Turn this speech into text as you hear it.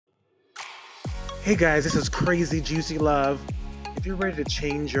Hey guys, this is Crazy Juicy Love. If you're ready to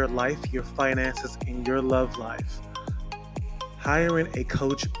change your life, your finances, and your love life, hiring a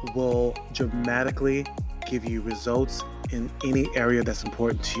coach will dramatically give you results in any area that's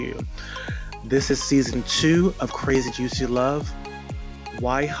important to you. This is season 2 of Crazy Juicy Love.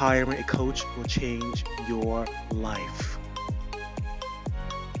 Why hiring a coach will change your life.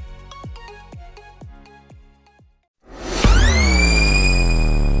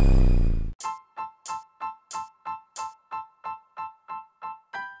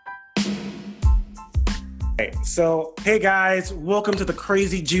 So, hey guys, welcome to the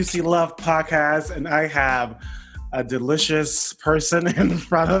Crazy Juicy Love podcast, and I have a delicious person in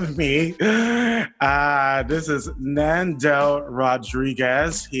front of me. This is Nando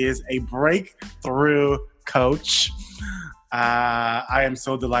Rodriguez. He is a breakthrough coach. I am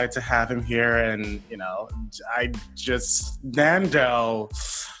so delighted to have him here, and Nando.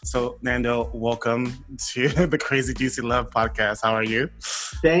 So, Nando, welcome to the Crazy Juicy Love podcast. How are you?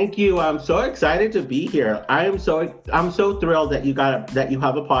 Thank you. I'm so excited to be here. I'm so thrilled that you have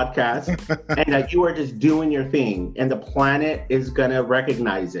a podcast and that you are just doing your thing, and the planet is gonna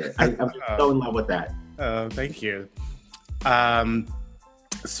recognize it. I'm so in love with that. Thank you.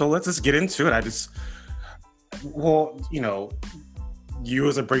 So let's just get into it. You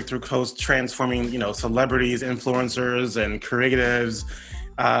as a breakthrough coach transforming, celebrities, influencers, and creatives.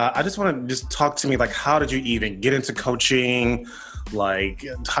 I just want to talk to me, how did you even get into coaching?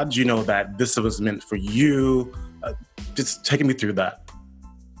 How did you know that this was meant for you? Just taking me through that.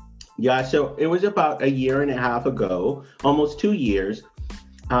 Yeah, so it was about 1.5 years ago, almost 2 years.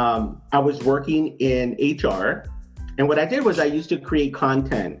 I was working in HR, and what I did was I used to create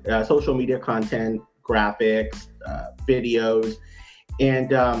content, social media content, graphics, videos,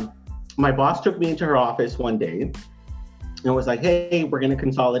 and my boss took me into her office one day and was like, "Hey, we're going to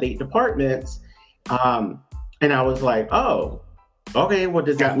consolidate departments." And I was like, "Oh, okay, well,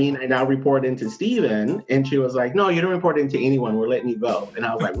 does that mean I now report into Steven?" And she was like, "No, you don't report into anyone. We're letting you go." And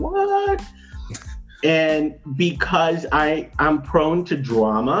I was like, "What?" And because I'm prone to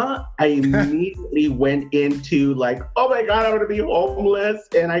drama, I immediately went into "Oh my God, I'm going to be homeless."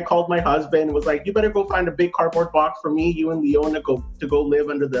 And I called my husband and was like, "You better go find a big cardboard box for me, you and Leona, to go live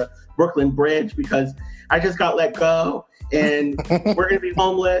under the Brooklyn Bridge, because I just got let go and we're going to be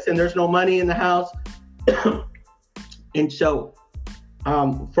homeless and there's no money in the house." And so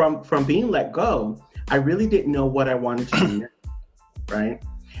from being let go, I really didn't know what I wanted to do next, right?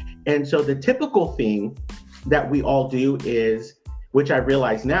 And so the typical thing that we all do is, which I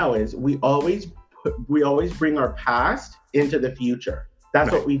realize now, is we always bring our past into the future.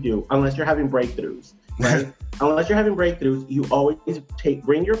 That's what we do, unless you're having breakthroughs, right? Unless you're having breakthroughs, you always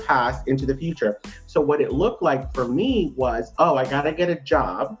bring your past into the future. So what it looked like for me was, I gotta get a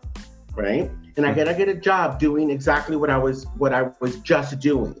job, right? And I gotta get a job doing exactly what I was just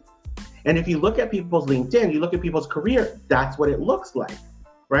doing. And if you look at people's LinkedIn, you look at people's career, that's what it looks like,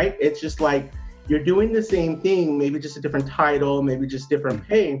 right? It's just like you're doing the same thing, maybe just a different title, maybe just different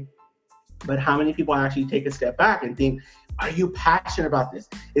pay. But how many people actually take a step back and think, are you passionate about this?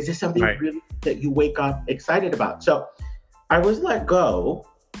 Is this something really that you wake up excited about? So I was let go,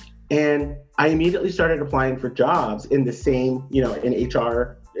 and I immediately started applying for jobs in the same, in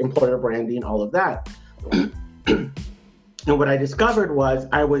HR, employer branding, all of that. And what I discovered was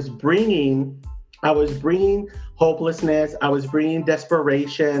I was bringing hopelessness, I was bringing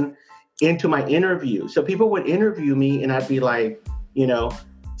desperation into my interview. So people would interview me and I'd be like,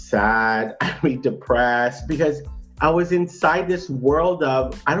 sad, I'd be depressed, because I was inside this world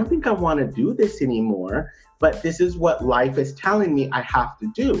of, I don't think I want to do this anymore, but this is what life is telling me I have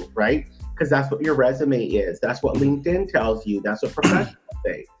to do, right? Because that's what your resume is. That's what LinkedIn tells you. That's what professionals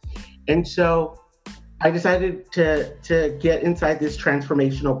say. And so I decided to get inside this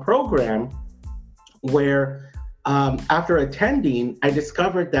transformational program where after attending, I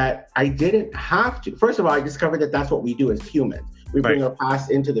discovered that I didn't have to. First of all, I discovered that that's what we do as humans. We bring our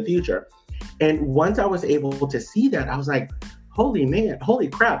past into the future. And once I was able to see that, I was like, holy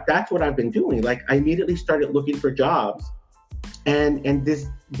crap, that's what I've been doing. I immediately started looking for jobs. And this,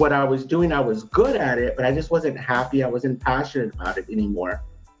 what I was doing, I was good at it, but I just wasn't happy. I wasn't passionate about it anymore.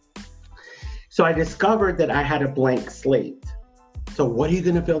 So I discovered that I had a blank slate. So what are you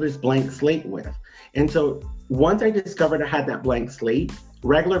going to fill this blank slate with? And so once I discovered I had that blank slate,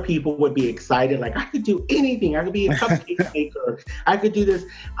 regular people would be excited. I could do anything. I could be a cupcake maker. I could do this.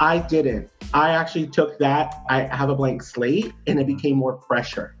 I didn't. I actually took that. I have a blank slate, and it became more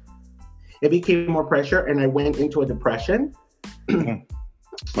pressure. And I went into a depression.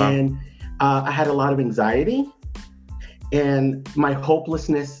 And I had a lot of anxiety, and my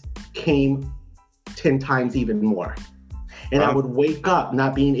hopelessness came 10 times even more. And I would wake up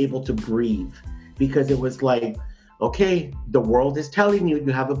not being able to breathe because it was like, okay, the world is telling you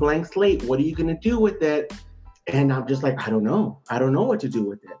you have a blank slate. What are you going to do with it? And I'm just like, I don't know. I don't know what to do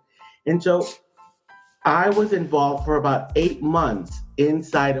with it. And so I was involved for about 8 months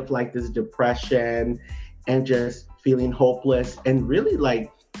inside of like this depression and just feeling hopeless and really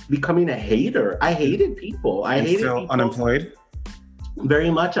like becoming a hater. I hated people. I hated still people. Unemployed? Very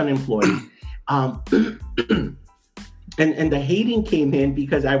much unemployed. And the hating came in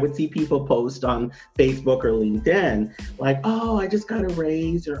because I would see people post on Facebook or LinkedIn like, oh, I just got a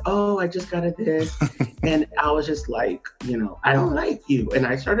raise, or oh, I just got a this. And I was just like, I don't like you. And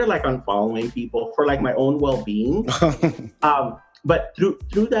I started like unfollowing people for like my own well-being. But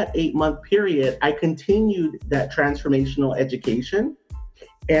through that 8-month period, I continued that transformational education.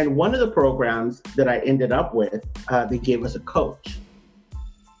 And one of the programs that I ended up with, they gave us a coach.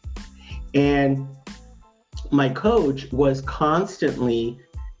 And my coach was constantly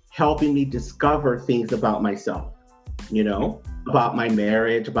helping me discover things about myself, about my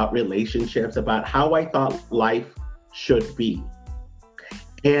marriage, about relationships, about how I thought life should be.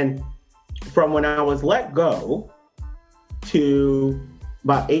 And from when I was let go to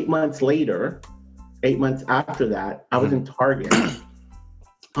about 8 months later, 8 months after that, I was in Target.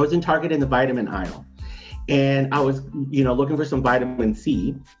 I was in Target in the vitamin aisle. And I was, looking for some vitamin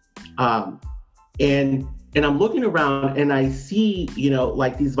C. And I'm looking around and I see,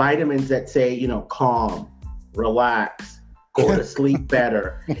 like these vitamins that say, calm, relax, go to sleep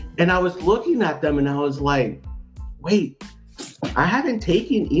better. And I was looking at them and I was like, wait, I haven't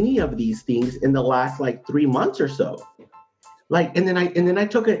taken any of these things in the last like 3 months or so. And then I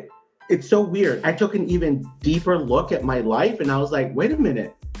took it. It's so weird. I took an even deeper look at my life and I was like, wait a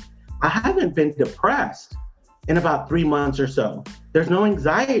minute. I haven't been depressed in about 3 months or so. There's no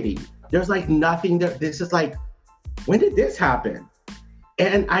anxiety. There's like nothing that this is like, when did this happen?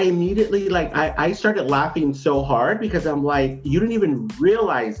 And I immediately I started laughing so hard because I'm like, you didn't even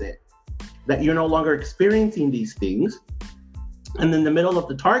realize it, that you're no longer experiencing these things. And in the middle of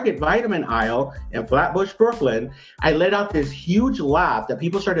the Target vitamin aisle in Flatbush, Brooklyn, I let out this huge laugh that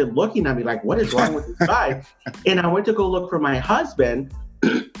people started looking at me like, what is wrong with this guy? And I went to go look for my husband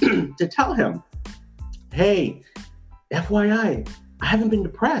to tell him, hey, FYI, I haven't been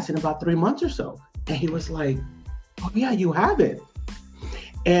depressed in about 3 months or so. And he was like, oh yeah, you haven't.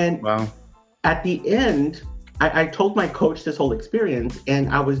 And wow. At the end, I told my coach this whole experience and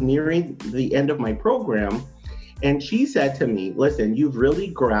I was nearing the end of my program. And she said to me, listen, you've really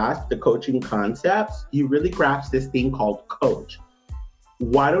grasped the coaching concepts. You really grasped this thing called coach.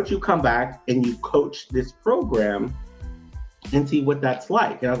 Why don't you come back and you coach this program and see what that's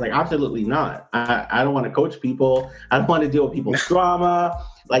like? And I was like, absolutely not. I don't want to coach people. I don't want to deal with people's drama.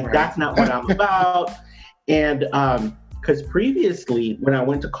 Like, that's not what I'm about. And because previously, when I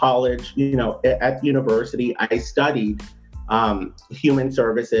went to college, at university, I studied human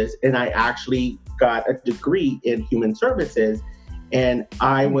services, and I actually got a degree in human services. And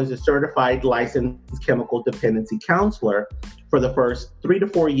I was a certified licensed chemical dependency counselor for the first 3 to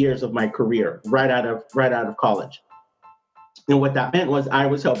 4 years of my career, right out of college. And what that meant was I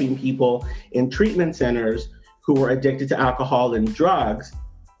was helping people in treatment centers who were addicted to alcohol and drugs,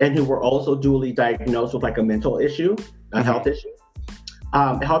 and who were also dually diagnosed with like a mental issue, a health issue,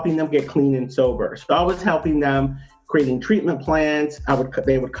 helping them get clean and sober. So I was helping them creating treatment plans.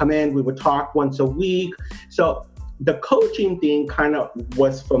 They would come in, we would talk once a week. So the coaching thing kind of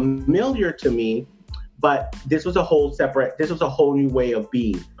was familiar to me, but this was a whole new way of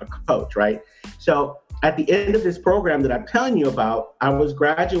being a coach, right? So at the end of this program that I'm telling you about, I was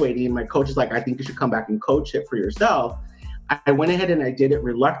graduating and my coach is like, I think you should come back and coach it for yourself. I went ahead and I did it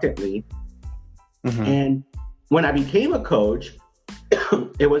reluctantly. And when I became a coach,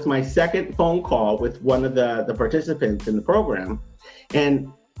 it was my second phone call with one of the participants in the program.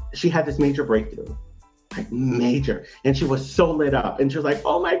 And she had this major breakthrough, like major. And she was so lit up. And she was like,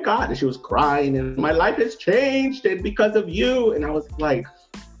 oh my God. And she was crying and my life has changed and because of you. And I was like,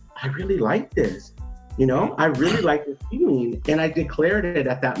 I really like this. I really like this feeling. And I declared it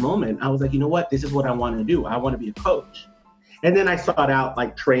at that moment. I was like, you know what? This is what I want to do. I want to be a coach. And then I sought out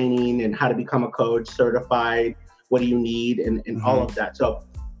like training and how to become a coach, certified, what do you need, and all of that. So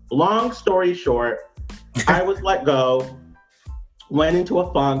long story short, I was let go, went into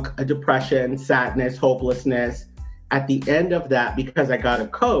a funk, a depression, sadness, hopelessness. At the end of that, because I got a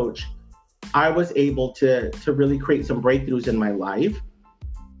coach, I was able to really create some breakthroughs in my life.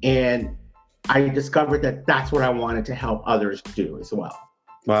 And I discovered that that's what I wanted to help others do as well.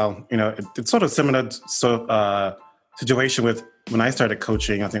 Well, it's sort of similar situation with when I started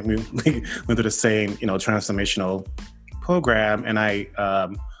coaching, I think we went through the same, transformational program.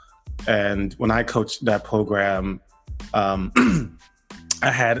 And when I coached that program, I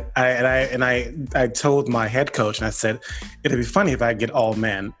told my head coach, and I said, it'd be funny if I get all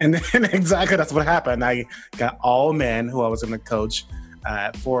men. And then exactly that's what happened. I got all men who I was going to coach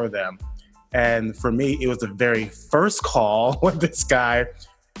for them. And for me, it was the very first call with this guy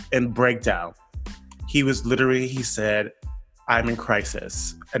in breakdown. He said, I'm in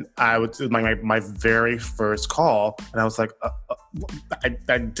crisis. And it was my very first call. And I was like,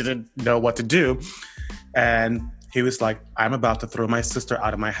 I didn't know what to do. And he was like, I'm about to throw my sister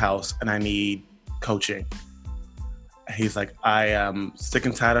out of my house and I need coaching. He's like, I am sick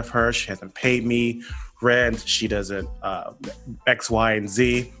and tired of her. She hasn't paid me rent. She doesn't X, Y, and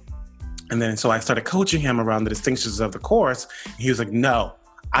Z. And then so I started coaching him around the distinctions of the course. He was like, no,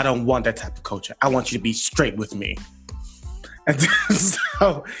 I don't want that type of coaching. I want you to be straight with me. And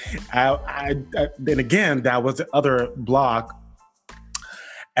so then again, that was the other block.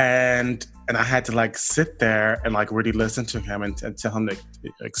 And I had to like sit there and like really listen to him and tell him to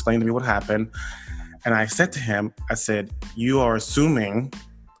explain to me what happened. And I said to him, I said, you are assuming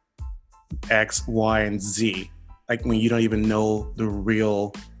X, Y, and Z, like when you don't even know the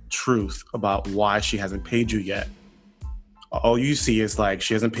real truth about why she hasn't paid you yet. All you see is like,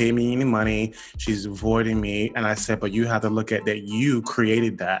 she hasn't paid me any money. She's avoiding me. And I said, but you have to look at that. You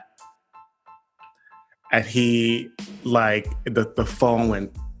created that. And he like, the phone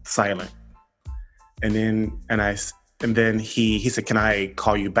went silent. And then he said, can I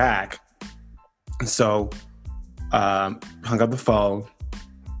call you back? And so, hung up the phone,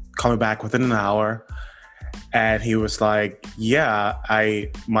 called me back within an hour. And he was like, yeah,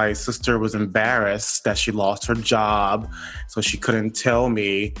 my sister was embarrassed that she lost her job. So she couldn't tell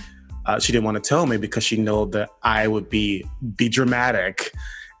me. She didn't want to tell me because she knew that I would be dramatic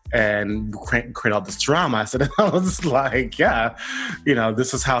and create all this drama. I said, I was like, yeah,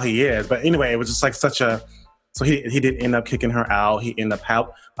 this is how he is. But anyway, it was just like so he did end up kicking her out. He ended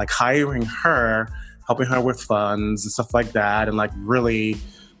up hiring her, helping her with funds and stuff like that. And like really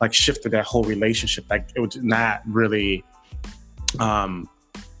like shifted that whole relationship. Like it was not really, I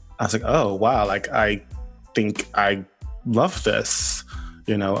was like, oh wow, like I think I love this,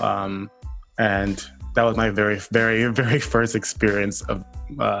 and that was my very, very, very first experience of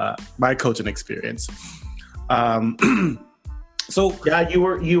my coaching experience. So yeah, you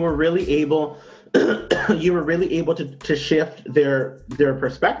were really able to shift their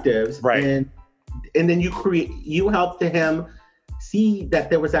perspectives, right? And then you helped him see that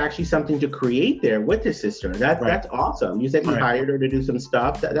there was actually something to create there with his sister. That's awesome. You said he hired her to do some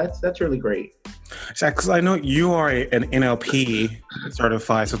stuff. That's really great. Because I know you are an NLP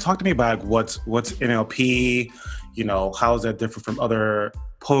certified. So talk to me about what's NLP. How is that different from other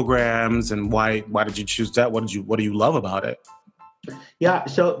programs, and why did you choose that? What do you love about it? Yeah,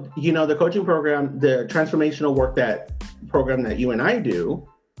 so the coaching program, the transformational work program that you and I do.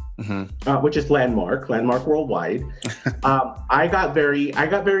 Mm-hmm. Which is Landmark Worldwide. I got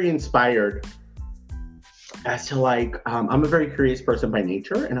very inspired as to I'm a very curious person by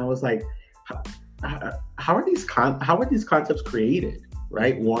nature, and I was like, how are these concepts created,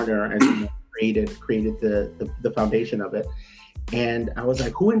 right? Warner and created the foundation of it, and I was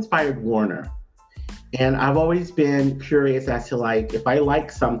like, who inspired Warner? And I've always been curious as to if I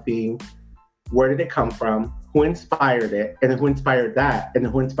like something, where did it come from? Who inspired it, and then who inspired that, and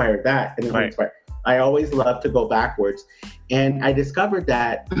then who inspired that, and then who inspired. I always love to go backwards, and I discovered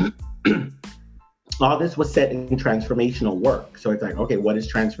that all this was set in transformational work. So it's like, okay, what is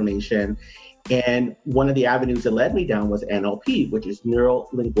transformation? And one of the avenues that led me down was NLP, which is neuro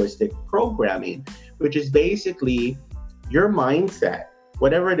linguistic programming, which is basically your mindset,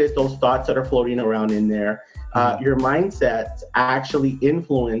 whatever it is, those thoughts that are floating around in there. Your mindsets actually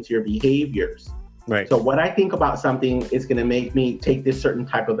influence your behaviors. Right. So what I think about something is going to make me take this certain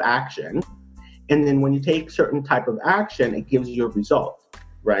type of action. And then when you take certain type of action, it gives you a result,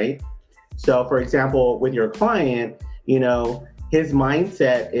 right? So for example, with your client, his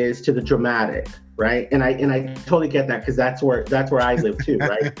mindset is to the dramatic, right? And I totally get that, because that's where I live too,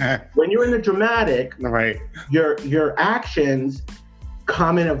 right? When you're in the dramatic, right, your actions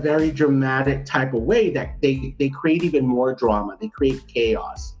come in a very dramatic type of way that they create even more drama. They create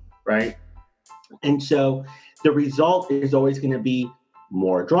chaos, right? And so the result is always going to be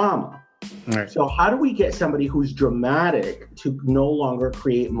more drama. Right. So how do we get somebody who's dramatic to no longer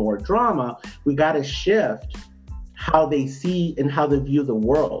create more drama? We got to shift how they see and how they view the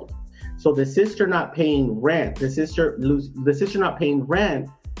world. So the sister not paying rent, the sister not paying rent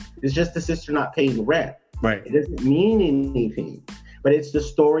is just the sister not paying rent. Right. It doesn't mean anything, but it's the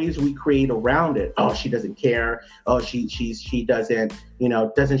stories we create around it. Oh, she doesn't care. Oh, she doesn't,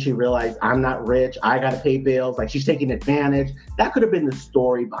 doesn't she realize I'm not rich? I got to pay bills. Like, she's taking advantage. That could have been the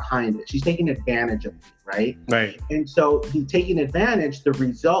story behind it. She's taking advantage of me, right? Right. And so the taking advantage, the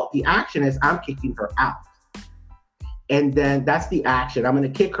result, the action is I'm kicking her out. And then that's the action. I'm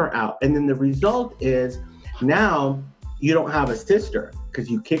going to kick her out. And then the result is now you don't have a sister because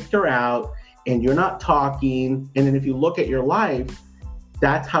you kicked her out and you're not talking. And then if you look at your life,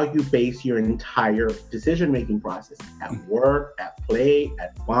 that's how you base your entire decision-making process at work, at play,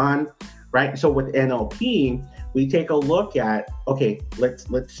 at fun, right? So with NLP, we take a look at, okay, let's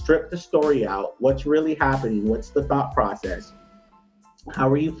strip the story out. What's really happening? What's the thought process? How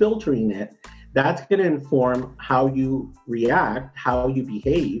are you filtering it? That's going to inform how you react, how you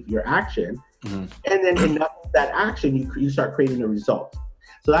behave, your action. Mm-hmm. And then enough of that action, you start creating a result.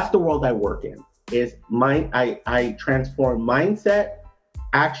 So that's the world I work in, is I transform mindset,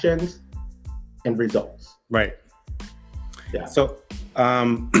 actions, and results. Right. Yeah. So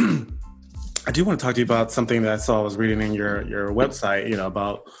I do want to talk to you about something that I saw I was reading in your website,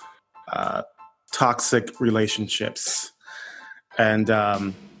 about toxic relationships. And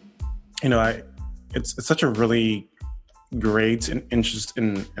it's such a really great and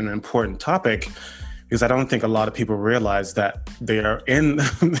interesting and important topic, because I don't think a lot of people realize that they are in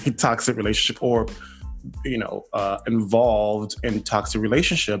a toxic relationship or, involved in toxic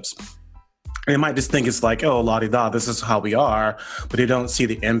relationships. And they might just think it's like, oh, la-di-da, this is how we are, but they don't see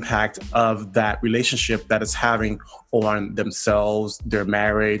the impact of that relationship that it's having on themselves, their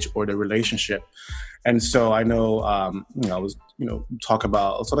marriage, or their relationship. And so I know, let's talk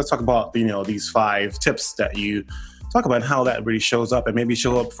about, these 5 tips that you talk about and how that really shows up and maybe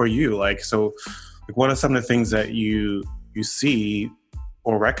show up for you. What are some of the things that you see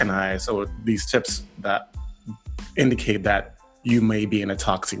or recognize, or these tips that indicate that you may be in a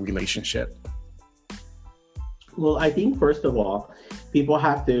toxic relationship? Well, I think first of all, people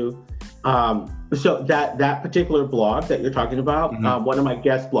have to, so that particular blog that you're talking about, mm-hmm. One of my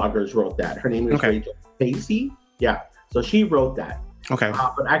guest bloggers wrote that. Her name is Rachel Pacey. Yeah. So she wrote that. Okay.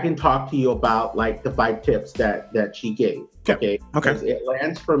 But I can talk to you about the 5 tips that she gave. Yep. Okay. Okay. Because it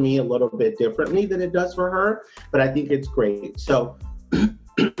lands for me a little bit differently than it does for her, but I think it's great. So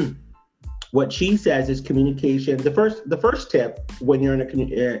what she says is communication. The first tip when you're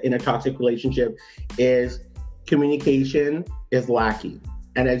in a toxic relationship is communication is lacking.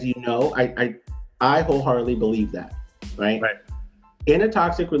 And as you know, I wholeheartedly believe that, right? Right. In a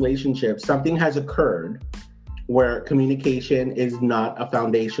toxic relationship, something has occurred where communication is not a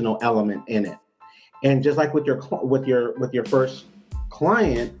foundational element in it. And just like with your first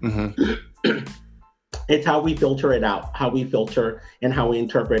client, mm-hmm. It's how we filter it out, how we filter and how we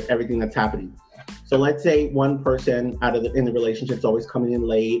interpret everything that's happening. So let's say one person in the relationship is always coming in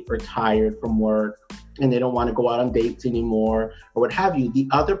late or tired from work, and they don't want to go out on dates anymore or what have you. The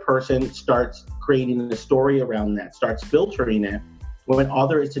other person starts creating a story around that, starts filtering it, when all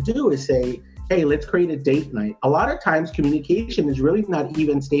there is to do is say, hey, let's create a date night. A lot of times communication is really not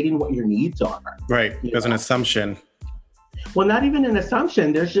even stating what your needs are. Right. There's an assumption. Well, not even an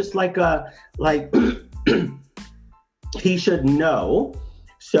assumption. There's just he should know.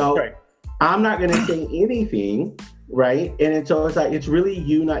 So right. I'm not going to say anything. Right. And so it's really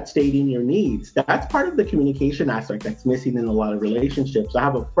you not stating your needs. That's part of the communication aspect that's missing in a lot of relationships. I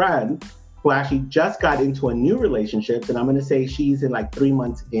have a friend who actually just got into a new relationship, and I'm going to say she's in 3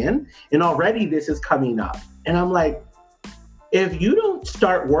 months in, and already this is coming up. And I'm like, if you don't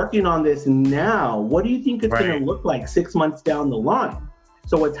start working on this now, what do you think it's going to look like 6 months down the line?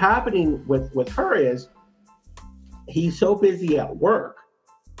 So what's happening with her is he's so busy at work.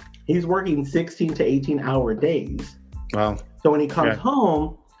 He's working 16 to 18-hour days. Wow. So when he comes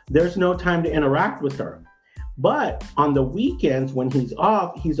home, there's no time to interact with her. But on the weekends when he's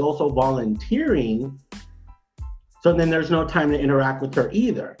off, he's also volunteering. So then there's no time to interact with her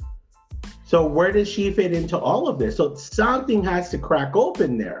either. So where does she fit into all of this? So something has to crack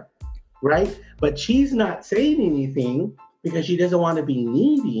open there, right? But she's not saying anything because she doesn't want to be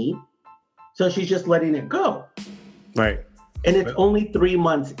needy. So she's just letting it go. Right. And it's only 3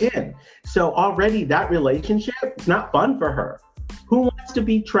 months in. So already that relationship is not fun for her. Who wants to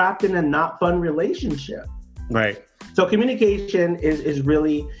be trapped in a not fun relationship? Right. So communication is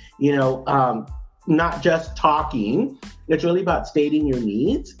really, not just talking. It's really about stating your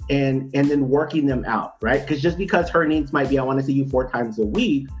needs and then working them out, right? Because just because her needs might be, I want to see you 4 times a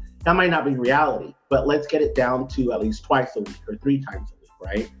week, that might not be reality. But let's get it down to at least twice a week or 3 times a week,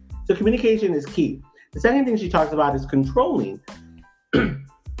 right? So communication is key. The second thing she talks about is controlling.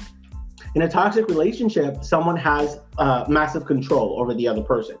 In a toxic relationship, someone has massive control over the other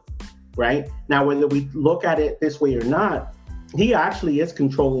person, right? Now, whether we look at it this way or not, he actually is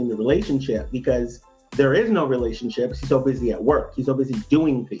controlling the relationship because there is no relationship. He's so busy at work. He's so busy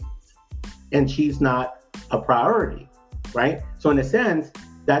doing things. And she's not a priority, right? So in a sense,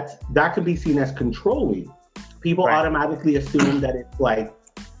 that could be seen as controlling. People automatically assume that it's like,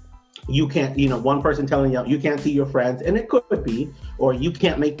 you can't, one person telling you can't see your friends, and it could be, or you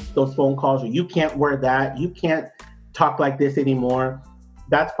can't make those phone calls, or you can't wear that, you can't talk like this anymore.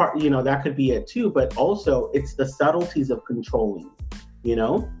 That's part, that could be it too. But also it's the subtleties of controlling,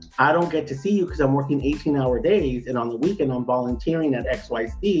 I don't get to see you because I'm working 18-hour days, and on the weekend I'm volunteering at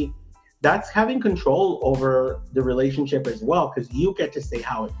XYZ. That's having control over the relationship as well, because you get to say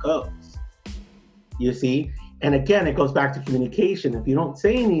how it goes, you see? And again, it goes back to communication. If you don't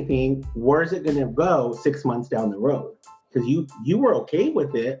say anything, where's it going to go 6 months down the road? Because you were okay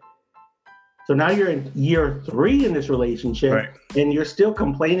with it. So now you're in year 3 in this relationship, and you're still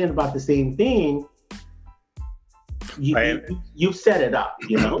complaining about the same thing. You set it up,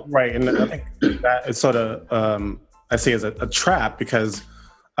 Right. And I think that is sort of, I see as a trap because,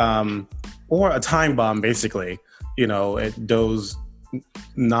 or a time bomb, basically, those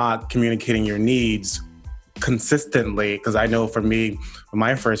not communicating your needs consistently. Because I know for me,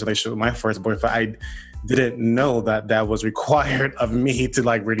 my first relationship with my first boyfriend, I didn't know that was required of me to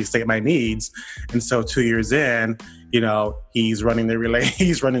like really state my needs. And so 2 years in, he's running the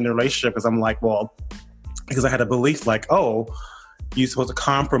relationship because I'm like, well, because I had a belief like, oh, you're supposed to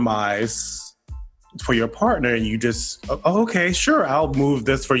compromise for your partner, and you just, oh, okay, sure, I'll move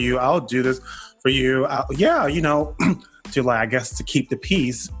this for you, I'll do this for you, to like, I guess, to keep the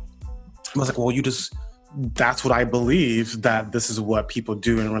peace. I was like, well, that's what I believe, that this is what people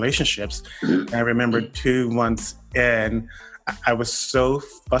do in relationships. And I remember 2 months in, I was so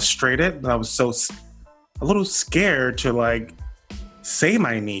frustrated, and I was a little scared to like say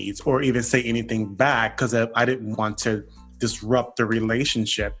my needs or even say anything back, because I didn't want to disrupt the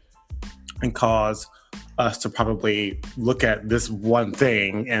relationship and cause us to probably look at this one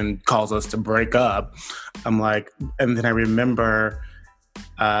thing and cause us to break up. I'm like, and then I remember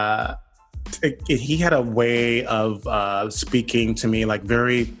he had a way of speaking to me like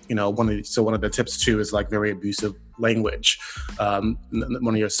very, one of the tips too is like very abusive language. One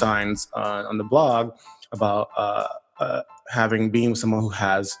of your signs on the blog about being with someone who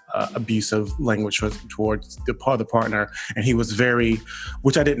has abusive language towards the partner. And he was very,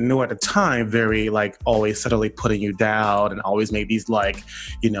 which I didn't know at the time, very like always subtly putting you down and always made these like,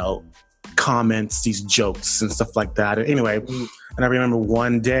 comments, these jokes and stuff like that. And anyway, and I remember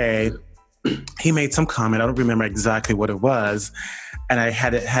one day he made some comment, I don't remember exactly what it was, and I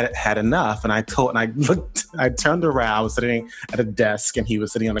had enough. And I turned around, I was sitting at a desk and he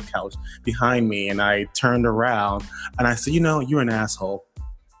was sitting on the couch behind me, and I turned around and I said, you're an asshole.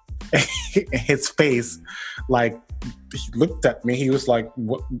 His face, like, he looked at me, he was like,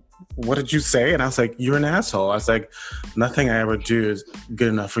 what did you say? And I was like, you're an asshole. I was like, nothing I ever do is good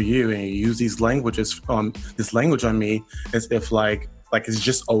enough for you, and you use this language on me as if like it's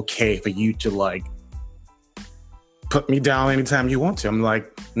just okay for you to like put me down anytime you want to. I'm like,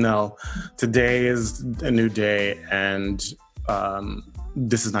 no, today is a new day, and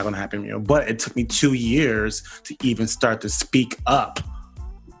this is not going to happen to you. But it took me 2 years to even start to speak up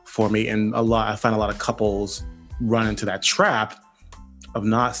for me. And I find a lot of couples run into that trap of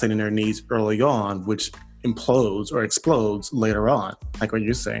not stating their needs early on, which implodes or explodes later on, like what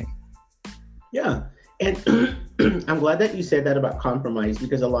you're saying. Yeah. And I'm glad that you said that about compromise,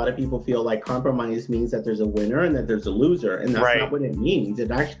 because a lot of people feel like compromise means that there's a winner and that there's a loser. And that's not what it means.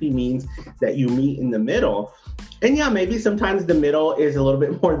 It actually means that you meet in the middle. And yeah, maybe sometimes the middle is a little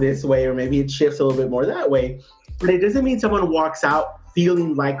bit more this way, or maybe it shifts a little bit more that way. But it doesn't mean someone walks out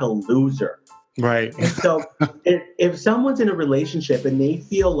feeling like a loser. Right. And so if someone's in a relationship and they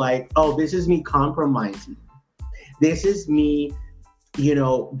feel like, oh, this is me compromising, this is me,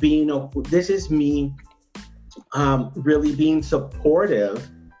 this is me really being supportive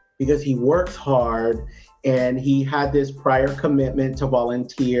because he works hard and he had this prior commitment to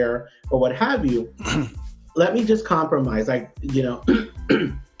volunteer or what have you, let me just compromise, and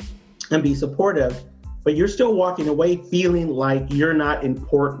be supportive, but you're still walking away feeling like you're not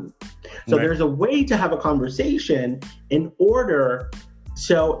important. So there's a way to have a conversation in order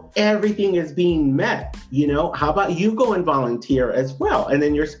so everything is being met. How about you go and volunteer as well? And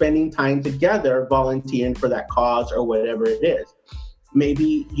then you're spending time together volunteering for that cause or whatever it is.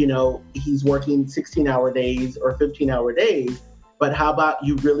 Maybe, he's working 16-hour days or 15-hour days, but how about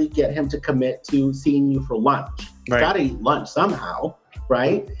you really get him to commit to seeing you for lunch? Right. You gotta eat lunch somehow,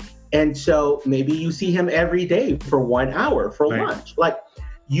 right? And so maybe you see him every day for 1 hour for lunch. Like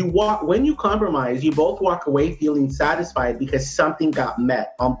when you compromise, you both walk away feeling satisfied because something got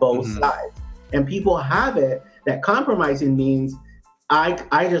met on both sides. And people have it that compromising means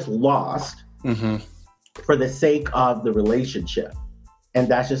I just lost for the sake of the relationship. And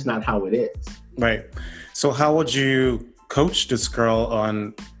that's just not how it is. Right. So how would you coach this girl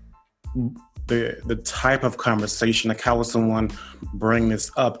on the type of conversation? Like, how would someone bring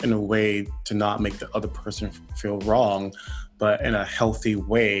this up in a way to not make the other person feel wrong, but in a healthy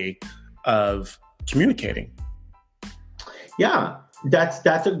way of communicating? Yeah, that's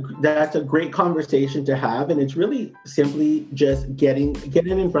a great conversation to have, and it's really simply just getting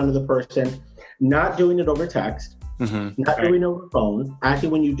in front of the person, not doing it over text, not doing it over phone. Actually,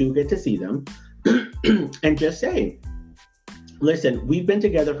 when you do get to see them, and just say, "Listen, we've been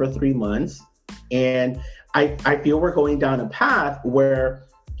together for 3 months. And I feel we're going down a path where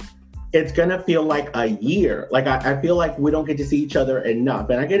it's going to feel like a year. Like, I feel like we don't get to see each other enough.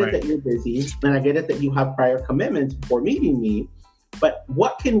 And I get it that you're busy, and I get it that you have prior commitments before meeting me. But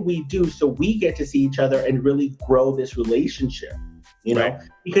what can we do so we get to see each other and really grow this relationship?" You know,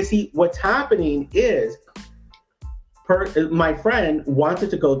 because see, what's happening is my friend wants it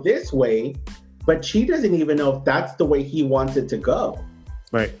to go this way, but she doesn't even know if that's the way he wants it to go.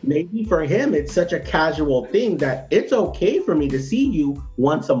 Right. Maybe for him, it's such a casual thing that it's okay for me to see you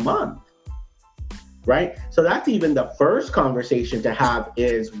once a month. Right. So that's even the first conversation to have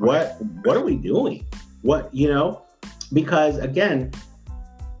is what are we doing? Because again,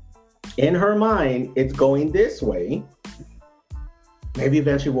 in her mind, it's going this way. Maybe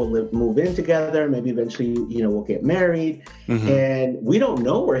eventually we'll move in together. Maybe eventually, we'll get married. And we don't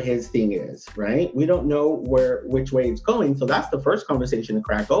know where his thing is, right? We don't know which way it's going. So that's the first conversation to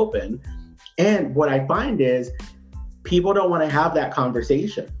crack open. And what I find is people don't want to have that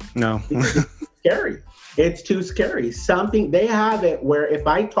conversation. No. It's scary. It's too scary. They have it where if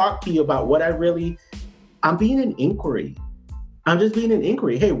I talk to you about what I'm being an inquiry. I'm just being an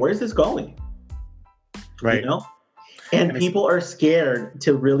inquiry. Hey, where's this going? Right. And people are scared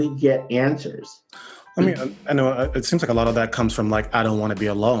to really get answers. I mean, I know it seems like a lot of that comes from like, I don't want to be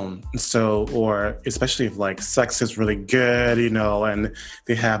alone. So, or especially if like sex is really good, and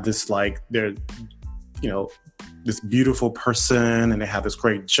they have this they're, this beautiful person and they have this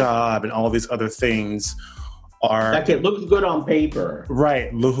great job and all these other things are. Like it looks good on paper.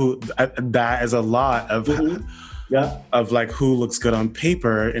 Right. That is a lot of. Of like who looks good on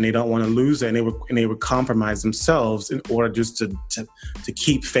paper, and they don't want to lose it, and they would compromise themselves in order just to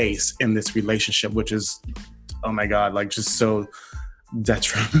keep face in this relationship, which is, oh my God, like just so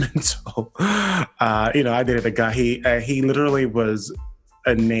detrimental. I dated a guy. He literally was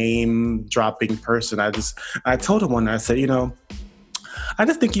a name dropping person. I told him one night, I said, I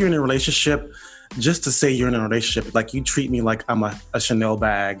just think you're in a relationship just to say you're in a relationship. Like, you treat me like I'm a Chanel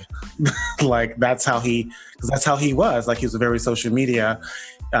bag. Like, that's how he was. Like, he was a very social media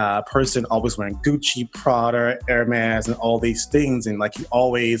person, always wearing Gucci, Prada, Hermes, and all these things. And like, he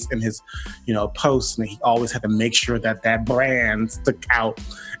always in his, posts, and he always had to make sure that brand stuck out.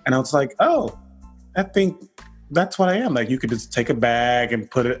 And I was like, oh, I think that's what I am. Like, you could just take a bag and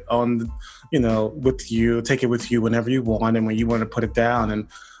put it on, with you, take it with you whenever you want. And when you want to put it down, and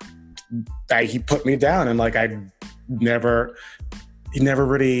he put me down, and like he never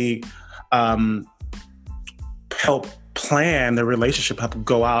really helped plan the relationship, help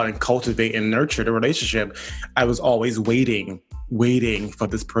go out and cultivate and nurture the relationship. I was always waiting for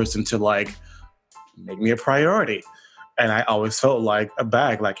this person to like make me a priority. And I always felt like a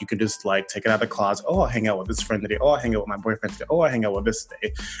bag, like you could just like take it out of the closet. Oh, I hang out with this friend today. Oh, I hang out with my boyfriend today. Oh, I hang out with this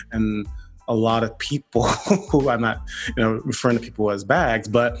day. And a lot of people who I'm not, referring to people as bags,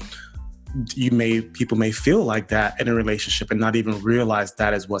 but people may feel like that in a relationship and not even realize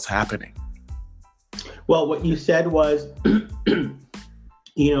that is what's happening. Well, what you said was,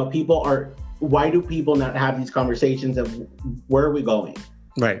 why do people not have these conversations of where are we going?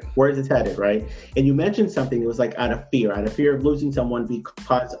 Right. Where is this headed, right? And you mentioned something, it was like out of fear of losing someone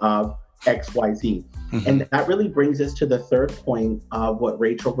because of X, Y, Z. And that really brings us to the third point of what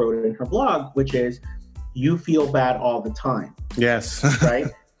Rachel wrote in her blog, which is you feel bad all the time. Yes. Right?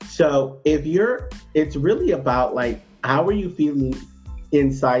 So it's really about like, how are you feeling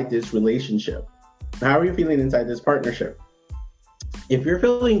inside this relationship? How are you feeling inside this partnership? If you're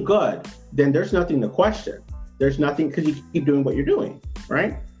feeling good, then there's nothing to question. There's nothing, because you keep doing what you're doing,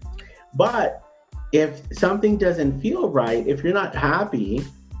 right? But if something doesn't feel right, if you're not happy,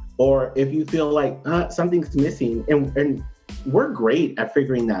 or if you feel like something's missing, and we're great at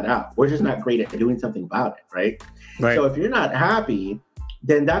figuring that out. We're just not great at doing something about it, right? So if you're not happy,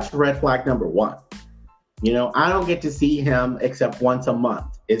 then that's red flag number one. You know, I don't get to see him except once a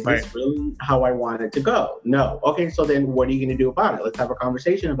month. Is this really how I want it to go? No. Okay, so then what are you going to do about it? Let's have a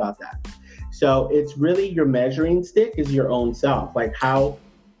conversation about that. So it's really your measuring stick is your own self. Like how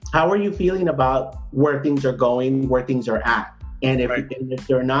are you feeling about where things are going, where things are at? And if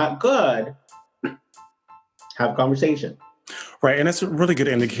they're not good, have a conversation. Right, and it's a really good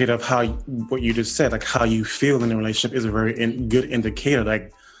indicator of how what you just said, like how you feel in the relationship is a very good indicator.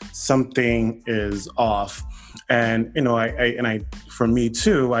 Like something is off, and you know, I for me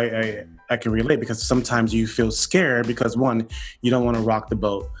too, I can relate because sometimes you feel scared because one, you don't want to rock the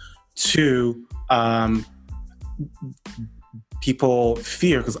boat. Two, people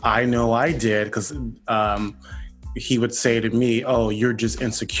fear because I know I did because he would say to me, "Oh, you're just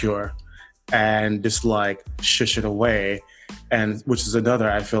insecure," and just like shush it away. And which is another,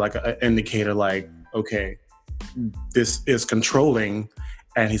 I feel like an indicator like, okay, this is controlling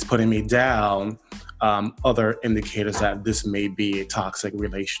and he's putting me down. Other indicators that this may be a toxic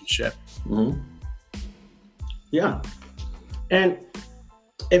relationship. Mm-hmm. Yeah. And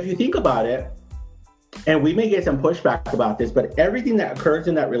if you think about it, and we may get some pushback about this, but everything that occurs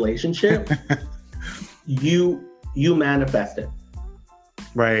in that relationship, you manifest it.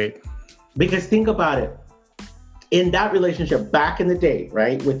 Right. Because think about it. In that relationship, back in the day,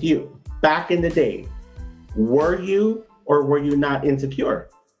 right, with you, back in the day, were you or were you not insecure?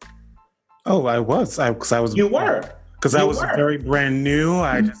 Oh, I was. Because I was. You were. Because I was very brand new.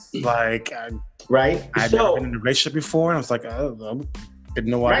 I just like. Right. I'd never been in a relationship before, and I was like, I didn't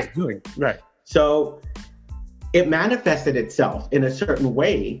know what I was doing. Right. So it manifested itself in a certain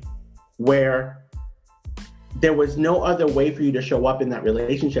way where there was no other way for you to show up in that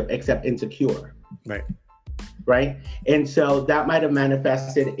relationship except insecure. Right. Right. And so that might have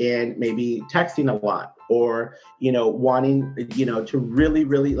manifested in maybe texting a lot or, you know, wanting, you know, to really,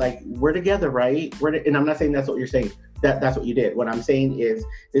 really like, we're together, right? And I'm not saying that's what you're saying. That's what you did. What I'm saying is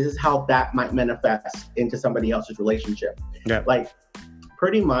this is how that might manifest into somebody else's relationship. Yeah. Like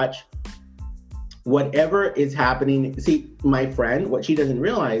pretty much whatever is happening. See, my friend, what she doesn't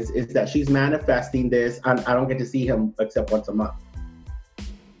realize is that she's manifesting this. I don't get to see him except once a month.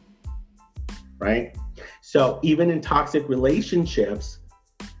 Right. So even in toxic relationships,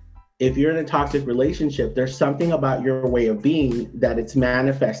 if you're in a toxic relationship, there's something about your way of being that it's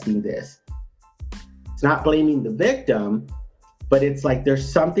manifesting this. It's not blaming the victim, but it's like there's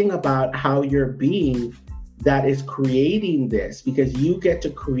something about how you're being that is creating this because you get to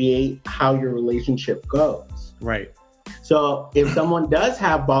create how your relationship goes. Right. So if someone does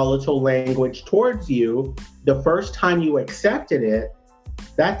have volatile language towards you, the first time you accepted it,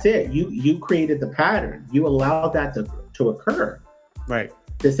 that's it. You created the pattern. You allowed that to occur. Right.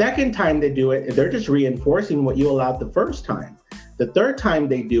 The second time they do it, they're just reinforcing what you allowed the first time. The third time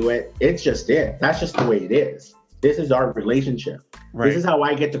they do it, it's just it. That's just the way it is. This is our relationship. Right. This is how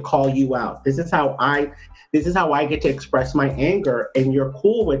I get to call you out. This is how I get to express my anger, and you're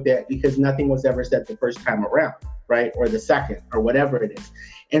cool with it because nothing was ever said the first time around, right? Or the second, or whatever it is.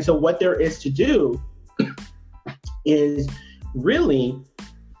 And so what there is to do is really,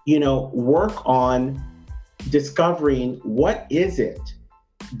 you know, work on discovering what is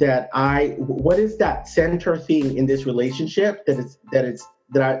that center thing in this relationship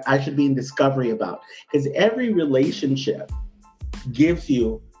that I should be in discovery about. Because every relationship gives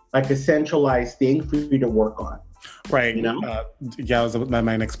you like a centralized thing for you to work on. Right. You know?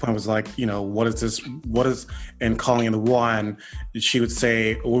 My next point was like, you know, what is, and calling in the one, we would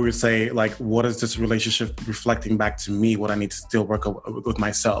say, like, what is this relationship reflecting back to me, what I need to still work with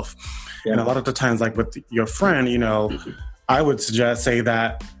myself? Yeah. And a lot of the times, like with your friend, you know, I would say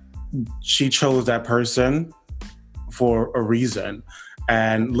that she chose that person for a reason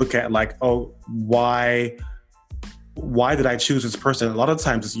and look at like, oh, why did I choose this person? A lot of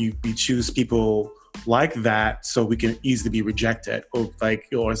times we choose people like that so we can easily be rejected or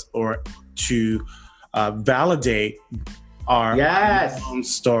to validate our own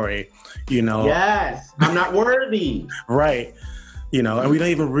story, you know? Yes, I'm not worthy. Right. You know, and we don't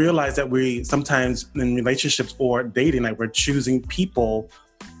even realize that we sometimes in relationships or dating, like we're choosing people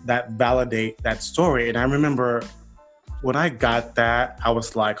that validate that story. And I remember when I got that, I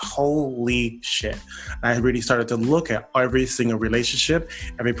was like, holy shit. And I really started to look at every single relationship,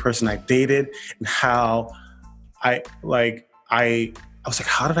 every person I dated, and how I was like,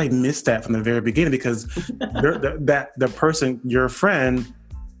 how did I miss that from the very beginning? Because the person, your friend,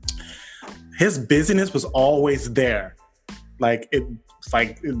 his busyness was always there. Like It's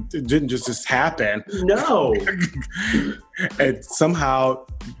like it didn't just happen. No. And somehow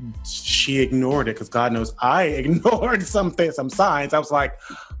she ignored it, because God knows I ignored some signs. I was like,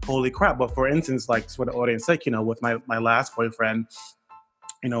 holy crap. But for instance, like for the audience sake, with my last boyfriend,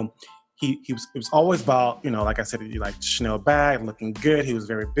 it was always about, like I said, like Chanel bag, looking good. He was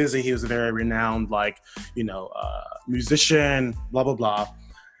very busy. He was a very renowned, musician, blah, blah, blah.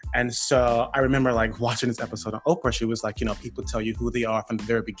 And so I remember like watching this episode on Oprah. She was like, people tell you who they are from the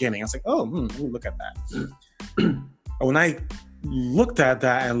very beginning. I was like, let me look at that. When I looked at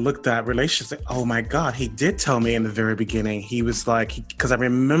that and looked at relationships, oh my God, he did tell me in the very beginning. He was like, because I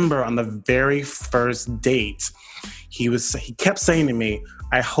remember on the very first date, he kept saying to me,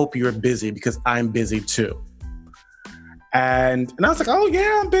 I hope you're busy because I'm busy too. And I was like, oh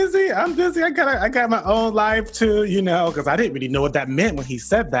yeah, I'm busy. I got my own life too, because I didn't really know what that meant when he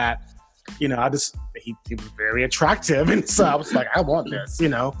said that. He was very attractive. And so I was like, I want this,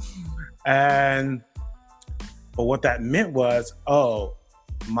 but what that meant was,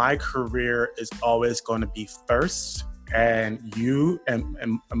 my career is always going to be first, and you and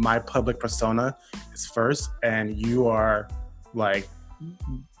my public persona is first, and you are like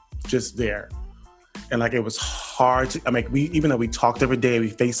just there. And like, it was hard to, even though we talked every day, we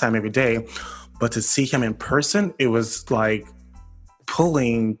FaceTime every day, but to see him in person, it was like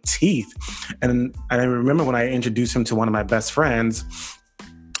pulling teeth. And I remember when I introduced him to one of my best friends,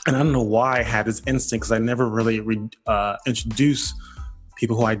 and I don't know why I had this instinct, because I never really introduce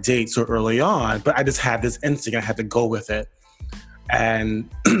people who I date so early on, but I just had this instinct. I had to go with it. And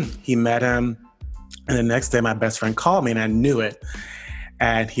he met him. And the next day, my best friend called me, and I knew it.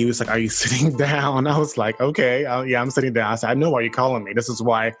 And he was like, are you sitting down? I was like, okay, yeah, I'm sitting down. I said, I know why you're calling me. This is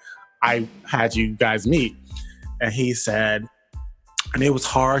why I had you guys meet. And he said, and it was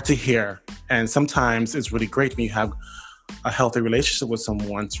hard to hear. And sometimes it's really great when you have a healthy relationship with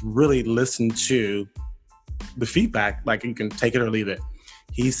someone to really listen to the feedback. Like, you can take it or leave it.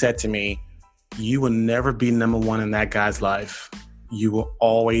 He said to me, you will never be number one in that guy's life. You will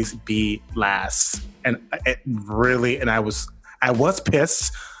always be last. And it really, and I was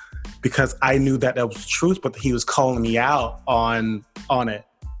pissed, because I knew that was the truth, but he was calling me out on it.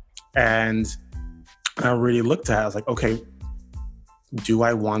 And I really looked at it. I was like, okay, do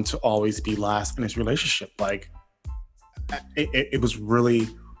I want to always be last in this relationship? Like, it was really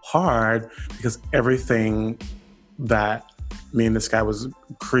hard, because everything that me and this guy was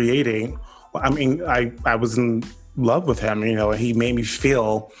creating, I was in love with him. He made me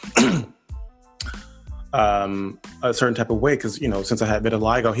feel a certain type of way, because since I had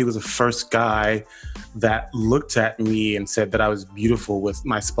vitiligo, he was the first guy that looked at me and said that I was beautiful with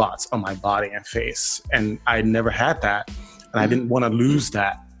my spots on my body and face, and I never had that, and I didn't want to lose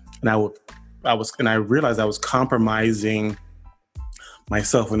that. And I realized I was compromising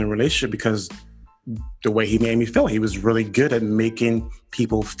myself in a relationship, because the way he made me feel, he was really good at making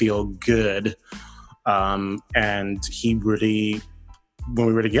people feel good, and he really, when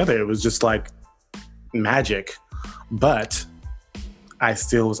we were together, it was just like magic. But I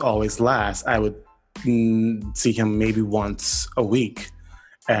still was always last. I would see him maybe once a week,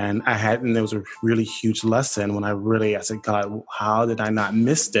 and there was a really huge lesson when I said, God, how did I not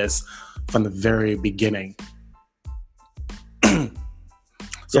miss this from the very beginning?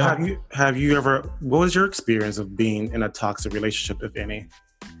 So yeah. Have you ever, what was your experience of being in a toxic relationship, if any?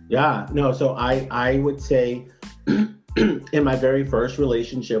 Yeah, no, so I would say in my very first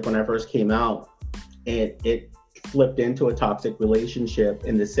relationship, when I first came out, it flipped into a toxic relationship,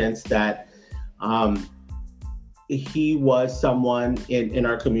 in the sense that he was someone in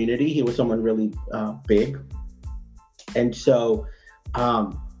our community. He was someone really big. And so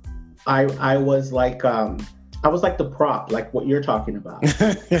I was like the prop, like what you're talking about.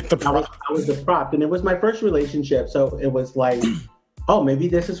 I was the prop, and it was my first relationship. So it was like, oh, maybe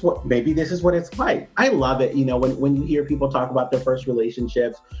this is what it's like. I love it. When you hear people talk about their first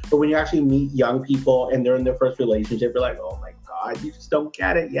relationships, or when you actually meet young people and they're in their first relationship, you're like, oh my God, you just don't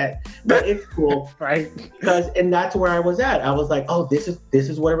get it yet. But it's cool. Right. And that's where I was at. I was like, oh, this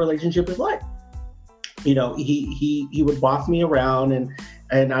is what a relationship is like. He would boss me around,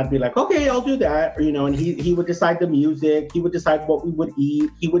 and I'd be like, okay, I'll do that. And he would decide the music. He would decide what we would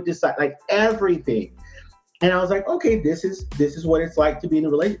eat. He would decide like everything. And I was like, okay, this is what it's like to be in a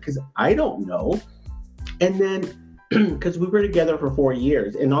relationship, because I don't know. And then, because we were together for 4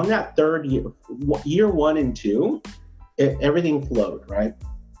 years, and on that third year 1 and 2, everything flowed, right?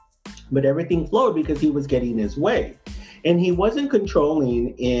 But everything flowed because he was getting his way. And he wasn't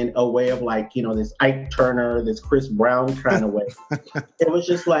controlling in a way of like, this Ike Turner, this Chris Brown kind of way. It was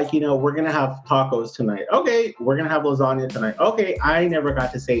just like, we're going to have tacos tonight. Okay. We're going to have lasagna tonight. Okay. I never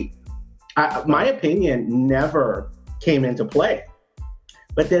got to say, my opinion never came into play.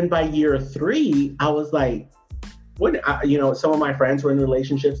 But then by year 3, I was like, some of my friends were in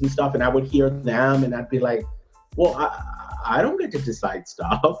relationships and stuff, and I would hear them and I'd be like, well, I don't get to decide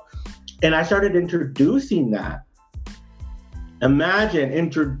stuff. And I started introducing that. Imagine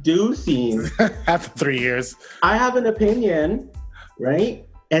introducing after 3 years. I have an opinion, right?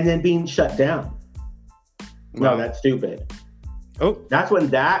 And then being shut down. Wow. No, that's stupid. Oh, that's when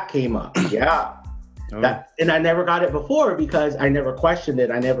that came up. Yeah. Oh. And I never got it before because I never questioned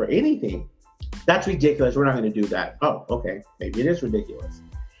it. I never anything. That's ridiculous. We're not going to do that. Oh, okay. Maybe it is ridiculous.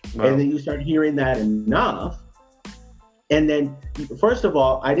 Wow. And then you start hearing that enough. And then, first of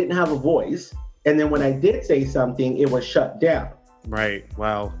all, I didn't have a voice. And then when I did say something, it was shut down. Right.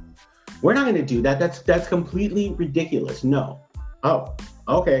 Wow. We're not going to do that. That's completely ridiculous. No. Oh,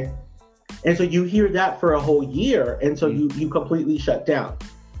 okay. And so you hear that for a whole year. And so you completely shut down.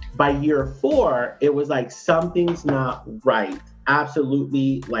 By year 4, it was like, something's not right.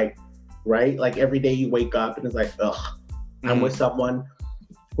 Absolutely, like, right? Like every day you wake up and it's like, ugh, I'm with someone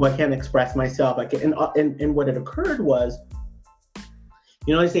who I can't express myself. And what had occurred was,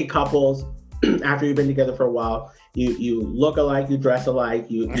 they say couples, after you've been together for a while, you look alike, you dress alike,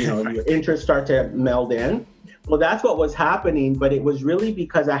 your interests start to meld in. Well, that's what was happening, but it was really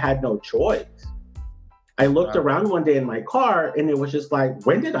because I had no choice. I looked around one day in my car and it was just like,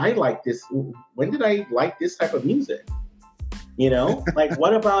 when did I like this? When did I like this type of music? Like,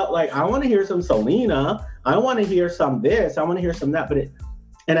 what about, like, I want to hear some Selena. I want to hear some this. I want to hear some that.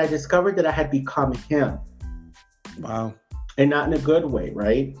 And I discovered that I had become him. Wow. And not in a good way,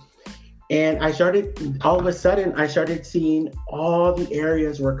 right? And all of a sudden, I started seeing all the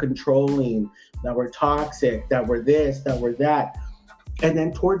areas were controlling, that were toxic, that were this, that were that. And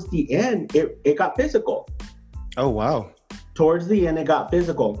then towards the end, it got physical. Oh, wow. Towards the end, it got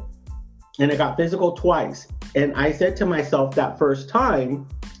physical. And it got physical twice. And I said to myself that first time,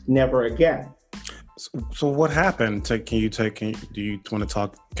 never again. So what happened? Do you want to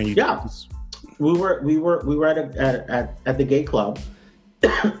talk? Can you? Yeah. We were at the gay club.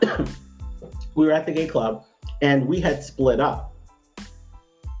 We were at the gay club and we had split up.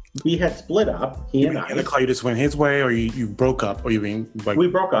 He and I. In the car, you just went his way, or you broke up, or you mean like we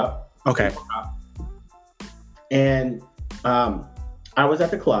broke up? Okay. And I was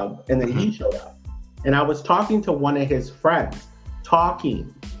at the club, and then he showed up, and I was talking to one of his friends, like,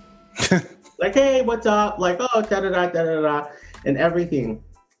 hey, what's up? Like, oh, da da da da da da, and everything.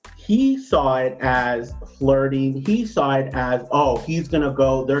 He saw it as flirting. He saw it as, oh, he's gonna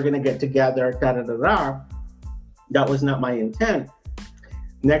go. They're gonna get together. Da da da da. That was not my intent.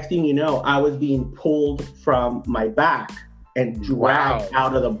 Next thing you know, I was being pulled from my back and dragged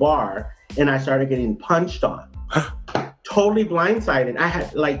out of the bar, and I started getting punched on. Totally blindsided.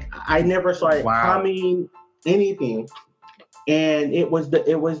 I never saw it coming, anything. And it was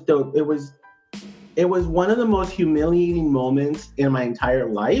one of the most humiliating moments in my entire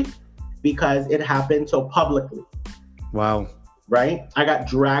life because it happened so publicly. Wow. Right? I got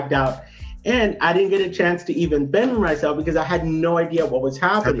dragged out. And I didn't get a chance to even bend myself because I had no idea what was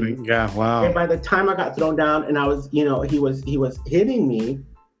happening. Yeah, wow. And by the time I got thrown down and I was, he was hitting me,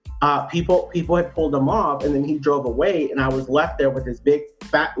 people had pulled him off, and then he drove away, and I was left there with this big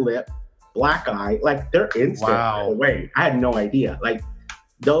fat lip, black eye. Like, they're instant away. I had no idea. Like,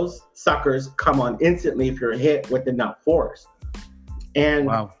 those suckers come on instantly if you're hit with enough force. And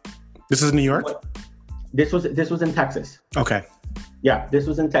wow. This is New York? This was in Texas. Okay. Yeah, this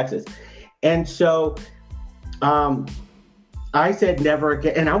was in Texas. And so I said never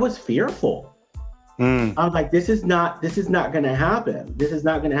again, and I was fearful. I was like, this is not going to happen. This is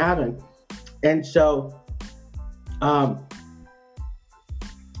not going to happen. And so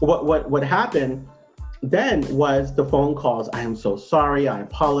what happened then was the phone calls. I am so sorry. I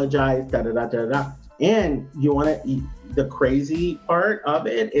apologize. Da da da da da. And the crazy part of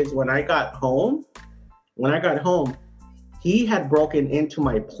it is when I got home, he had broken into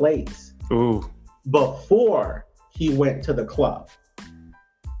my place. Ooh. Before he went to the club.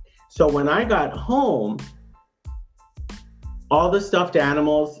 So when I got home, all the stuffed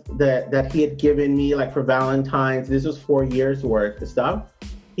animals that he had given me, like for Valentine's, this was 4 years worth of stuff,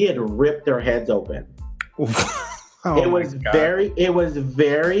 he had ripped their heads open. It was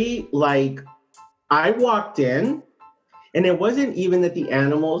very like, I walked in, and it wasn't even that the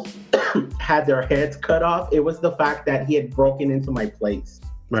animals had their heads cut off. It was the fact that he had broken into my place.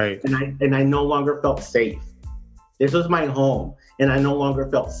 Right. And I no longer felt safe. This was my home, and I no longer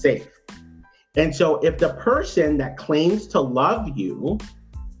felt safe. And so if the person that claims to love you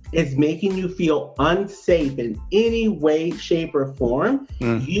is making you feel unsafe in any way, shape, or form,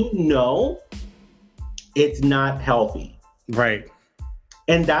 you know it's not healthy. Right.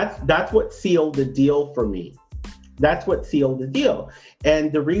 And that's what sealed the deal for me. That's what sealed the deal.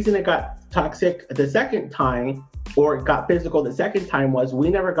 And the reason it got toxic the second time, or it got physical the second time, was we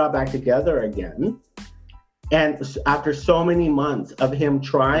never got back together again. And after so many months of him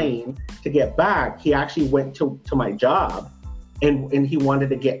trying to get back, he actually went to my job and he wanted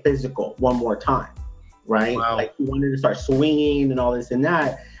to get physical one more time, right? Wow. Like he wanted to start swinging and all this and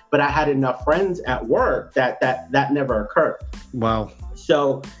that. But I had enough friends at work that never occurred. Wow.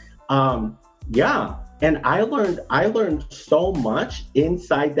 So, yeah. And I learned so much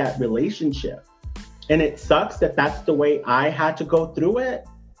inside that relationship. And it sucks that that's the way I had to go through it.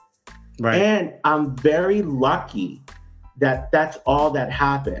 Right. And I'm very lucky that that's all that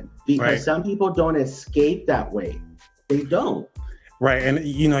happened, because some people don't escape that way. They don't. Right. And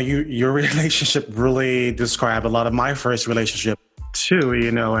your relationship really described a lot of my first relationship too,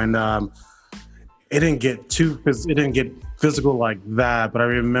 and it didn't get physical like that, but I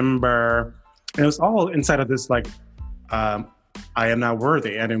remember, and it was all inside of this, like, I am not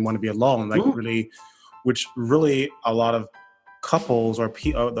worthy. I didn't want to be alone. Like really, which really a lot of couples or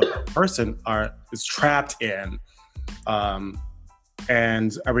the person is trapped in.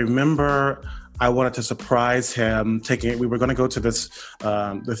 And I remember I wanted to surprise him. We were going to go to this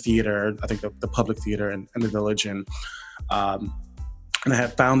the theater, I think the public theater in the Village, and I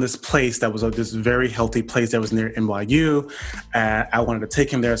had found this place that was this very healthy place that was near NYU, and I wanted to take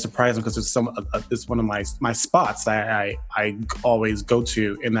him there and surprise him, because it's one of my spots that I always go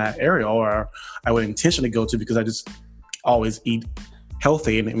to in that area, or I would intentionally go to, because I just always eat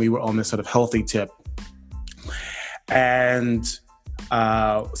healthy, and we were on this sort of healthy tip. And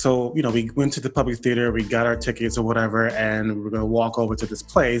so we went to the public theater, we got our tickets or whatever, and we were going to walk over to this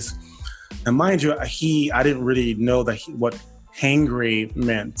place. And mind you, I didn't really know what hangry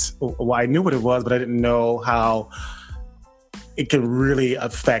meant. Well, I knew what it was, but I didn't know how it can really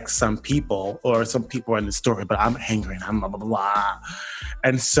affect some people, or some people are in the story, but I'm hangry and I'm blah, blah, blah.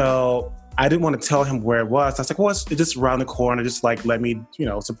 And so I didn't want to tell him where it was. I was like, well, it's just around the corner. Just like, let me,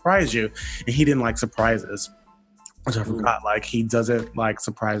 surprise you. And he didn't like surprises, which I forgot. Like, he doesn't like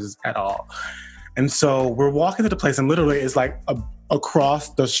surprises at all. And so we're walking to the place, and literally it's like across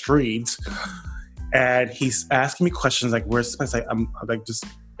the street. And he's asking me questions like, "Where's?" I say, "I'm like,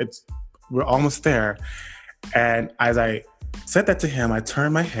 we're almost there." And as I said that to him, I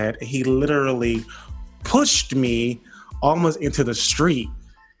turned my head, and he literally pushed me almost into the street.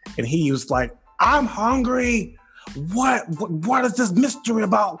 And he was like, "I'm hungry. What is this mystery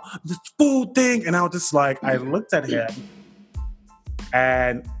about this food thing?" And I was just like, I looked at him,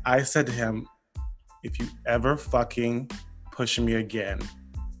 and I said to him, "If you ever fucking push me again,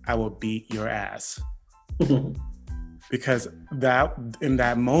 I will beat your ass." Because in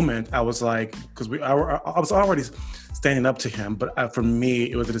that moment, I was like, I was already standing up to him, but for me,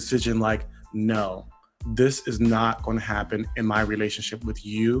 it was a decision like, no, this is not going to happen in my relationship with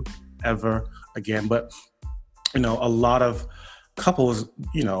you ever again. But, a lot of couples,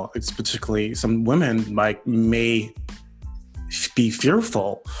 it's particularly some women may be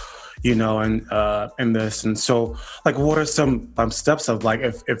fearful, and this. And so, like, what are some steps of, like,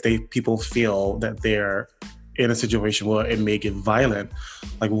 if people feel that they're in a situation where it may get violent,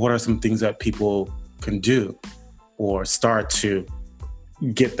 like, what are some things that people can do or start to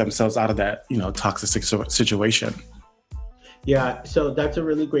get themselves out of that, toxic situation? Yeah, so that's a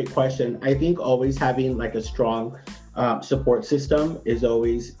really great question. I think always having like a strong support system it's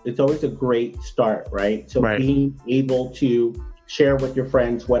always a great start, right? So being able to share with your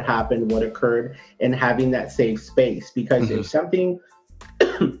friends what happened, what occurred, and having that safe space. Because if something,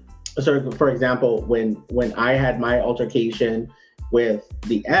 so for example, when I had my altercation with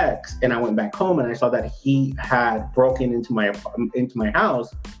the ex, and I went back home and I saw that he had broken into my house,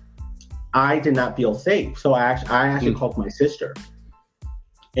 I did not feel safe. So I actually called my sister,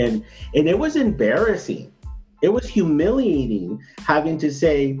 and it was embarrassing. It was humiliating having to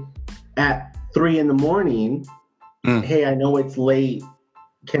say at 3 a.m, "Hey, I know it's late.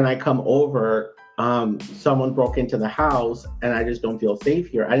 Can I come over? Someone broke into the house and I just don't feel safe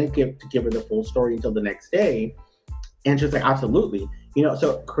here." I didn't get to give her the full story until the next day. And she's like, "Absolutely."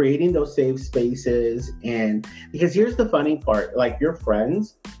 So creating those safe spaces. And because here's the funny part, like your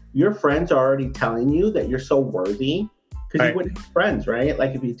friends are already telling you that you're so worthy, because you wouldn't have friends, right?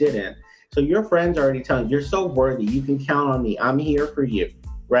 Like if you didn't. So your friends are already telling you, "You're so worthy. You can count on me. I'm here for you."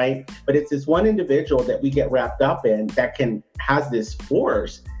 right? But it's this one individual that we get wrapped up in that has this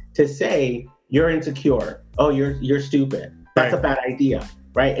force to say, you're insecure. Oh, you're stupid. That's a bad idea,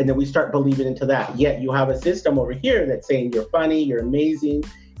 right? And then we start believing into that. Yet you have a system over here that's saying you're funny, you're amazing,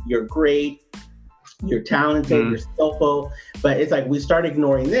 you're great, you're talented, you're skillful. But it's like we start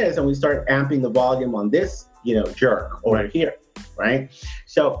ignoring this and we start amping the volume on this, jerk over here, right?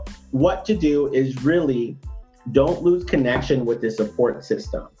 So what to do is really don't lose connection with the support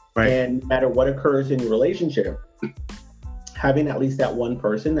system. Right. And no matter what occurs in your relationship, having at least that one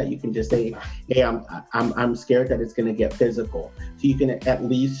person that you can just say, hey, I'm scared that it's going to get physical. So you can at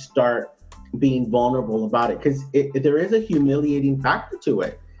least start being vulnerable about it, because there is a humiliating factor to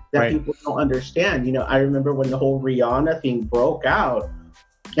it that people don't understand. I remember when the whole Rihanna thing broke out,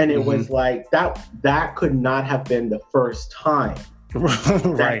 and it was like that could not have been the first time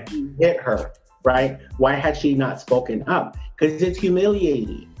that he hit her. Right? Why had she not spoken up? Because it's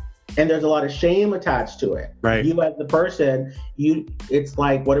humiliating. And there's a lot of shame attached to it. Right. You as the person, it's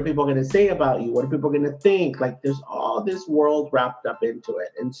like, what are people going to say about you? What are people going to think? Like, there's all this world wrapped up into it.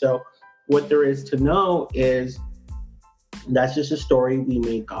 And so what there is to know is that's just a story we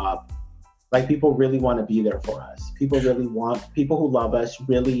make up. Like, people really want to be there for us. People who love us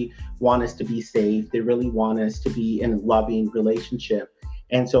really want us to be safe. They really want us to be in a loving relationship.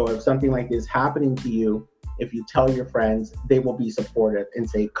 And so if something like this is happening to you, if you tell your friends, they will be supportive and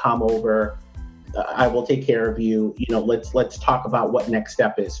say, come over, I will take care of you. Let's talk about what next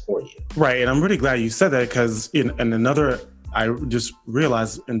step is for you. Right. And I'm really glad you said that, because I just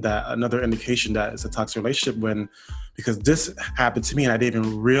realized another indication that it's a toxic relationship because this happened to me and I didn't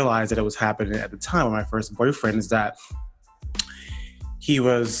even realize that it was happening at the time with my first boyfriend, is that he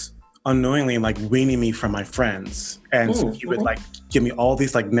was unknowingly weaning me from my friends. And so he would give me all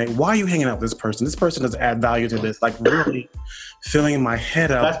these why are you hanging out with this person? This person doesn't add value to this, really filling my head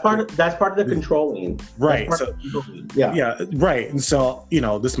up. That's part of the controlling. Right. So yeah, right. And so,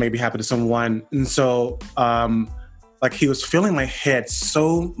 this maybe happened to someone. And so he was filling my head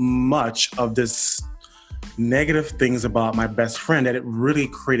so much of this negative things about my best friend that it really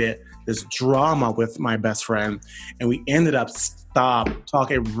created this drama with my best friend. And we ended up stopped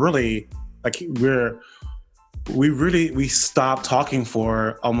talking, really, we stopped talking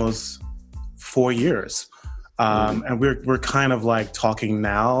for almost 4 years. And we're kind of talking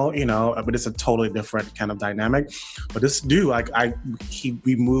now, but it's a totally different kind of dynamic. But this dude,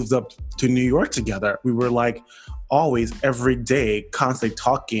 we moved up to New York together. We were always every day, constantly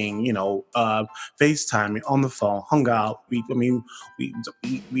talking, FaceTime, on the phone, hung out. We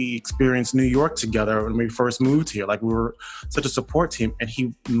experienced New York together when we first moved here. We were such a support team.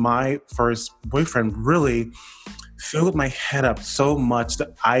 And my first boyfriend really filled my head up so much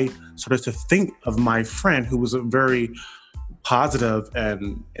that I started to think of my friend, who was a very positive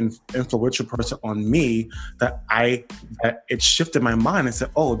and influential person on me, that it shifted my mind and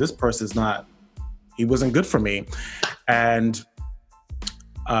said, oh, this person's he wasn't good for me. And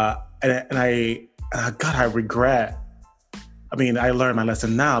I regret, I learned my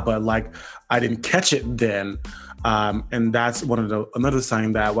lesson now, but I didn't catch it then. And that's another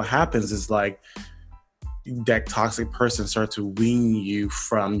sign that what happens is that toxic person starts to wean you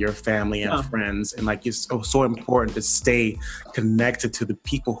from your family and friends. And it's so important to stay connected to the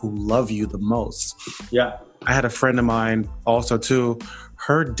people who love you the most. Yeah. I had a friend of mine also too.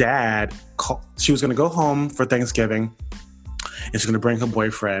 Her dad, she was going to go home for Thanksgiving and she's going to bring her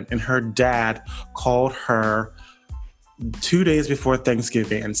boyfriend. And her dad called her 2 days before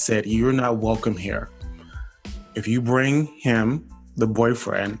Thanksgiving and said, you're not welcome here. If you bring him, the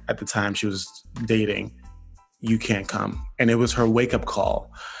boyfriend at the time she was dating, you can't come. And it was her wake-up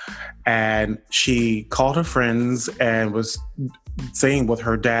call. And she called her friends and was saying what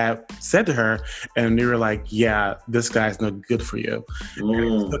her dad said to her, and they were like, yeah, this guy's no good for you. And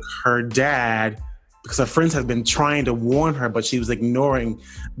it took her dad, because her friends had been trying to warn her, but she was ignoring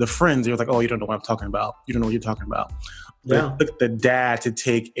the friends. They were like, oh, you don't know what I'm talking about. You don't know what you're talking about. Yeah. It took the dad to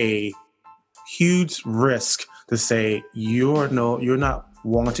take a huge risk to say, you're not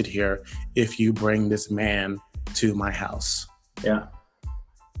wanted here if you bring this man to my house. Yeah.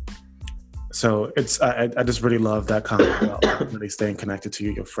 So I just really love that comment about really staying connected to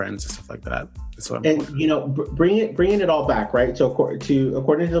your friends and stuff like that. So bringing it all back, right? So according to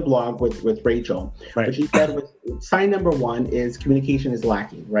the blog with Rachel, what she said was sign number one is communication is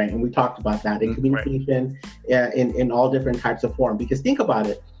lacking, right? And we talked about that in communication in all different types of form. Because think about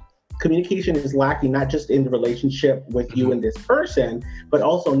it. Communication is lacking not just in the relationship with you and this person, but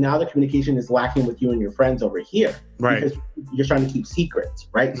also now the communication is lacking with you and your friends over here. Right. Because you're trying to keep secrets,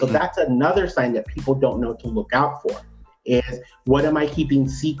 right? So that's another sign that people don't know to look out for. is what am I keeping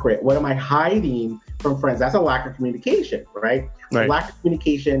secret? What am I hiding from friends? That's a lack of communication, right? Right. Lack of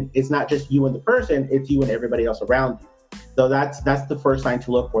communication is not just you and the person, it's you and everybody else around you. So that's the first sign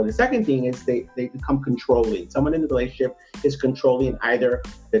to look for. The second thing is they become controlling. Someone in the relationship is controlling either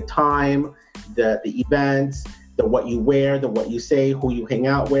the time, the events, the what you wear, the what you say, who you hang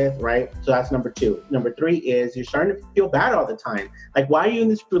out with, right? So that's number 2. Number 3 is you're starting to feel bad all the time. Like, why are you in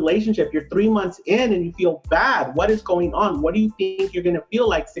this relationship? You're 3 months in and you feel bad. What is going on? What do you think you're going to feel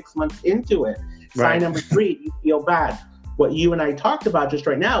like 6 months into it? Right. Sign number 3, you feel bad. What you and I talked about just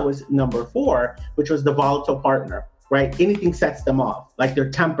right now was number 4, which was the volatile partner. Right? Anything sets them off, like their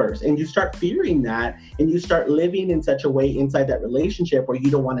tempers. And you start fearing that, and you start living in such a way inside that relationship where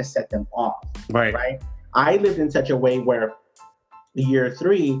you don't want to set them off. Right? I lived in such a way where year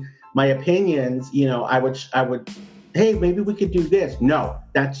 3, my opinions, I would, hey, maybe we could do this. No,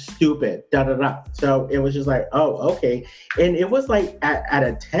 that's stupid. Da da da. So it was just like, oh, okay. And it was like at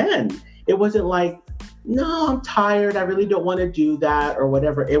a 10. It wasn't like, no, I'm tired. I really don't want to do that or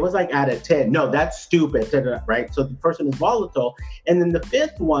whatever. It was like at a 10. No, that's stupid. Right? So the person is volatile. And then the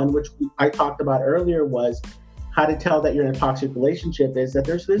 5th one, which I talked about earlier, was how to tell that you're in a toxic relationship is that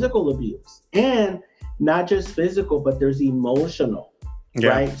there's physical abuse. And not just physical, but there's emotional. Yeah.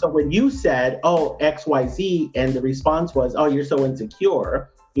 Right? So when you said, oh, XYZ, and the response was, oh, you're so insecure,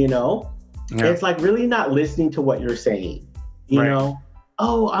 it's like really not listening to what you're saying, you know?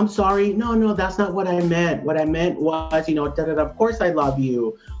 Oh, I'm sorry. No, that's not what I meant. What I meant was, of course I love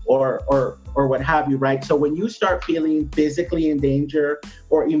you or what have you, right? So when you start feeling physically in danger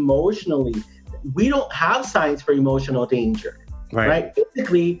or emotionally, we don't have signs for emotional danger, right?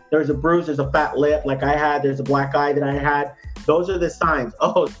 Physically, there's a bruise, there's a fat lip like I had, there's a black eye that I had. Those are the signs.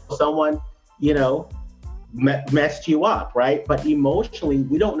 Oh, someone, messed you up, right? But emotionally,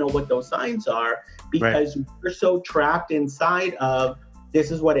 we don't know what those signs are because we're so trapped inside of, this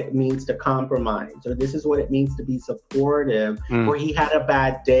is what it means to compromise, or this is what it means to be supportive, or he had a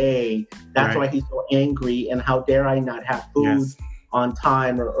bad day. That's why he's so angry, and how dare I not have food on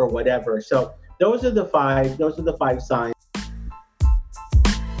time or whatever. So those are the 5 signs.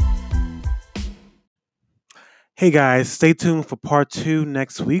 Hey guys, stay tuned for part 2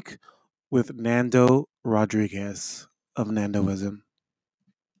 next week with Nando Rodriguez of Nandoism.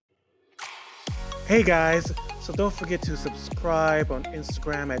 Hey guys, so don't forget to subscribe on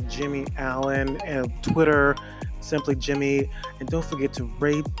Instagram at Jimmy Allen and Twitter, simply Jimmy. And don't forget to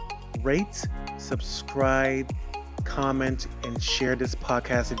rate, subscribe, comment, and share this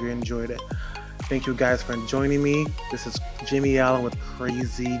podcast if you enjoyed it. Thank you guys for joining me. This is Jimmy Allen with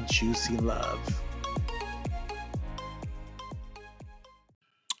Crazy Juicy Love.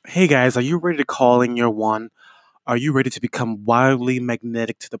 Hey guys, are you ready to call in your one? Are you ready to become wildly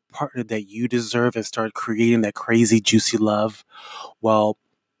magnetic to the partner that you deserve and start creating that crazy, juicy love? Well,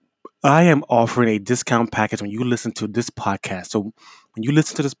 I am offering a discount package when you listen to this podcast. So when you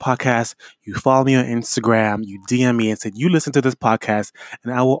listen to this podcast, you follow me on Instagram, you DM me and say, you listen to this podcast,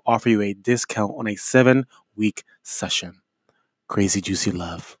 and I will offer you a discount on a 7-week session. Crazy, juicy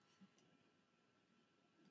love.